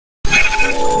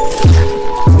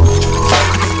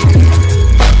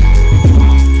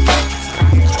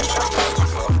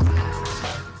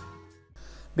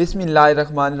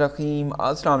बिस्मिल्लाहिर्रहमानिर्रहीम।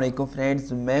 अस्सलाम वालेकुम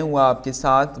फ्रेंड्स, मैं हूं आपके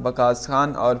साथ वकास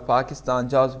खान और पाकिस्तान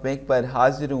जॉब्स बैंक पर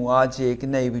हाजिर हूं आज एक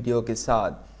नई वीडियो के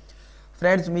साथ।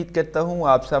 फ्रेंड्स, उम्मीद करता हूं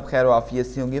आप सब खैर वाफियत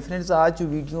से होंगे। फ्रेंड्स, आज जो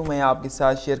वीडियो मैं आपके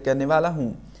साथ शेयर करने वाला हूं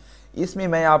इसमें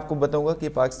मैं आपको बताऊंगा कि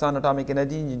पाकिस्तान एटॉमिक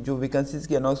एनर्जी जो वैकेंसीज़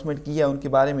की अनाउंसमेंट की है उनके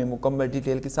बारे में मुकम्मल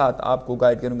डिटेल के साथ आपको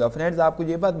गाइड करूँगा। फ्रेंड्स, आपको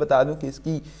ये बात बता दूँ कि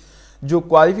इसकी जो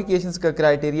क्वालिफ़िकेशंस का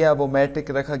क्राइटेरिया है वो मैट्रिक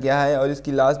रखा गया है और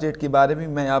इसकी लास्ट डेट के बारे में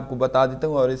मैं आपको बता देता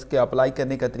हूँ और इसके अप्लाई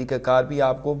करने का तरीक़ाकार भी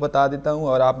आपको बता देता हूँ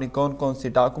और आपने कौन कौन से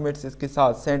डॉक्यूमेंट्स इसके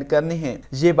साथ सेंड करने हैं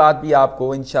ये बात भी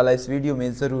आपको इंशाल्लाह इस वीडियो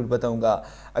में ज़रूर बताऊँगा।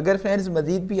 अगर फ्रेंड्स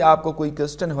मज़ीद भी आपको कोई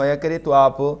क्वेश्चन होया करे तो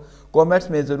आप कॉमेंट्स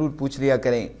में ज़रूर पूछ लिया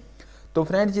करें। तो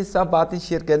फ्रेंड्स, ये सब बातें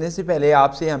शेयर करने से पहले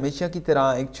आपसे हमेशा की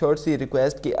तरह एक छोटी सी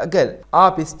रिक्वेस्ट कि अगर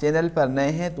आप इस चैनल पर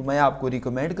नए हैं तो मैं आपको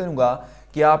रिकमेंड करूंगा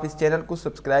कि आप इस चैनल को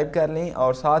सब्सक्राइब कर लें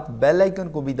और साथ बेल आइकन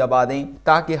को भी दबा दें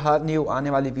ताकि हर न्यू आने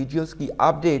वाली वीडियोस की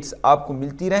अपडेट्स आपको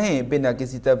मिलती रहें बिना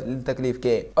किसी तकलीफ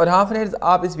के। और हाँ फ्रेंड्स,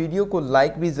 आप इस वीडियो को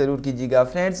लाइक भी ज़रूर कीजिएगा।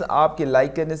 फ्रेंड्स, आपके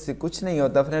लाइक करने से कुछ नहीं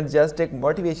होता फ्रेंड्स, जस्ट एक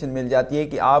मोटिवेशन मिल जाती है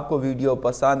कि आपको वीडियो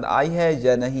पसंद आई है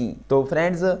या नहीं। तो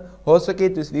फ्रेंड्स, हो सके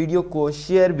तो इस वीडियो को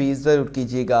शेयर भी ज़रूर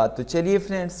कीजिएगा। तो चलिए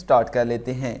फ्रेंड्स स्टार्ट कर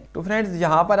लेते हैं। तो फ्रेंड्स,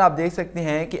 यहाँ पर आप देख सकते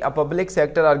हैं कि a public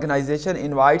sector organisation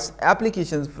invites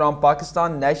applications from Pakistan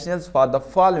nationals for the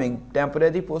following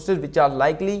temporary posts which are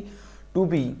likely to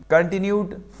be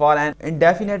continued for an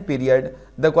indefinite period.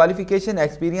 The qualification,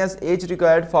 experience, age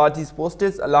required for these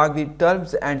posts along with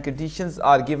terms and conditions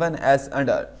are given as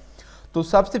under. तो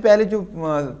सबसे पहले जो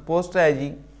post है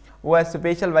जी वो है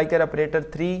special vehicle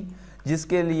operator 3,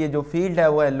 जिसके लिए जो फील्ड है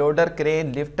वो है loader,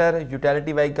 crane, lifter,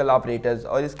 utility vehicle operators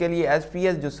और इसके लिए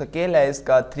एसपीएस जो स्केल है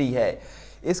इसका 3 है।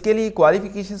 इसके लिए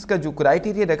क्वालिफिकेशंस का जो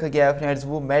क्राइटेरिया रखा गया है फ्रेंड्स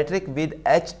वो matric with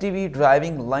HTV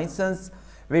driving licence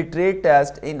with trade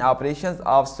test in operations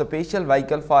of special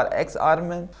vehicle for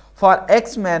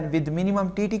X Men with minimum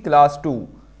TT class 2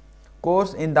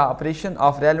 course in the operation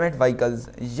of relevant vehicles,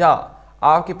 या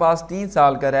आपके पास 3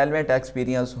 साल का रेलेवेंट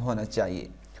एक्सपीरियंस होना चाहिए।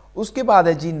 उसके बाद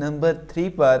है जी नंबर 3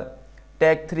 पर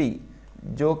टैग 3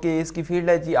 जो कि इसकी फील्ड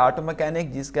है जी ऑटो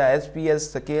मैकेनिक, जिसका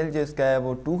एसपीएस स्केल जो इसका है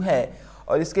वो 2 है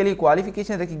और इसके लिए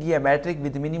क्वालिफिकेशन रखी गई है matric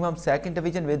with minimum second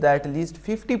division with at least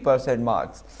 50%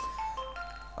 marks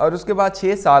और उसके बाद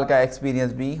 6 साल का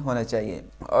एक्सपीरियंस भी होना चाहिए।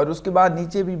 और उसके बाद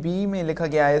नीचे भी बी में लिखा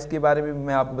गया है, इसके बारे में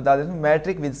मैं आपको बता देता हूँ,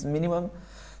 matric with minimum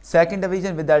second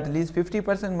division with at least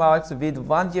 50% marks with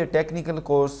 1 year technical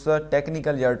course,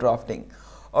 technical या ड्राफ्टिंग।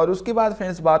 और उसके बाद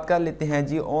फ्रेंड्स बात कर लेते हैं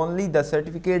जी only the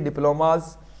certificate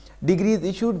diplomas degrees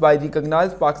issued by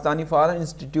recognised Pakistani foreign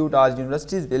institute और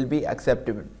यूनिवर्सिटीज विल बी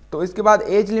एक्सेप्टेबल। तो इसके बाद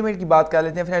एज लिमिट की बात कर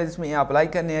लेते हैं फ्रेंड्स। इसमें अप्लाई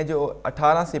करने हैं जो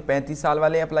 18 से 35 साल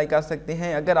वाले अप्लाई कर सकते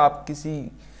हैं। अगर आप किसी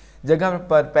जगह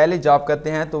पर पहले जॉब करते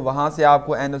हैं तो वहाँ से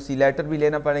आपको एनओसी लेटर भी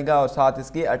लेना पड़ेगा और साथ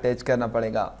इसके अटैच करना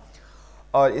पड़ेगा।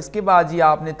 और इसके बाद ये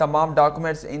आपने तमाम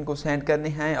डॉक्यूमेंट्स इनको सेंड करने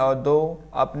हैं और 2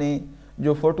 अपने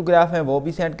जो फ़ोटोग्राफ हैं वो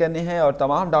भी सेंड करने हैं और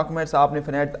तमाम डॉक्यूमेंट्स आपने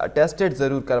फ्रेंड अटेस्टेड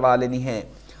ज़रूर करवा लेनी हैं।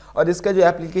 और इसका जो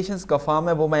एप्लीकेशंस का फॉर्म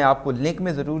है वो मैं आपको लिंक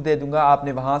में ज़रूर दे दूँगा,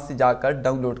 आपने वहाँ से जाकर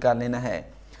डाउनलोड कर लेना है।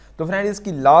 तो फ्रेंड,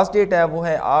 इसकी लास्ट डेट है वो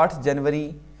है 8 जनवरी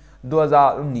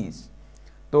 2019।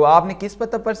 तो आपने किस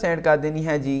पते पर सेंड कर देनी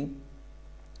है जी।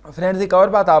 फ्रेंड्स, एक और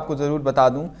बात आपको ज़रूर बता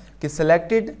दूं कि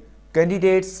selected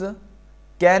candidates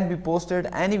can be posted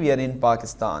anywhere in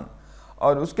Pakistan.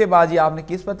 और उसके बाद ये आपने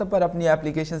किस पते पर अपनी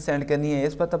एप्लीकेशन सेंड करनी है,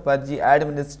 इस पते पर जी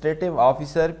administrative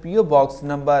officer PO box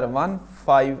number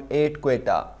 158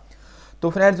 Quetta. तो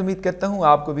फ्रेंड्स, उम्मीद करता हूँ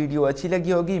आपको वीडियो अच्छी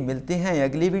लगी होगी। मिलते हैं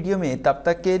अगली वीडियो में, तब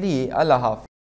तक के लिए अल्लाह हाफ़िज़।